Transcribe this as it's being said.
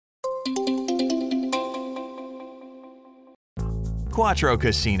Quatro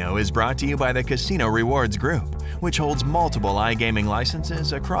Casino is brought to you by the Casino Rewards Group, which holds multiple iGaming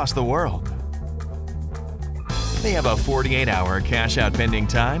licenses across the world. They have a 48-hour cash-out pending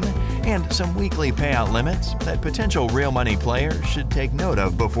time and some weekly payout limits that potential real money players should take note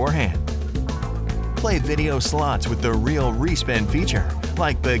of beforehand. Play video slots with the real respin feature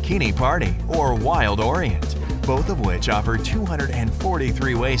like Bikini Party or Wild Orient, both of which offer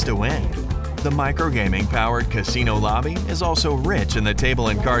 243 ways to win. The microgaming-powered casino lobby is also rich in the table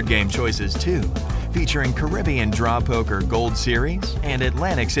and card game choices too, featuring Caribbean Draw Poker Gold Series and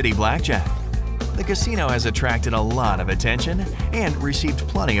Atlantic City Blackjack. The casino has attracted a lot of attention and received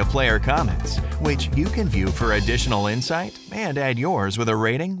plenty of player comments, which you can view for additional insight and add yours with a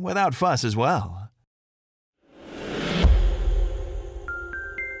rating without fuss as well.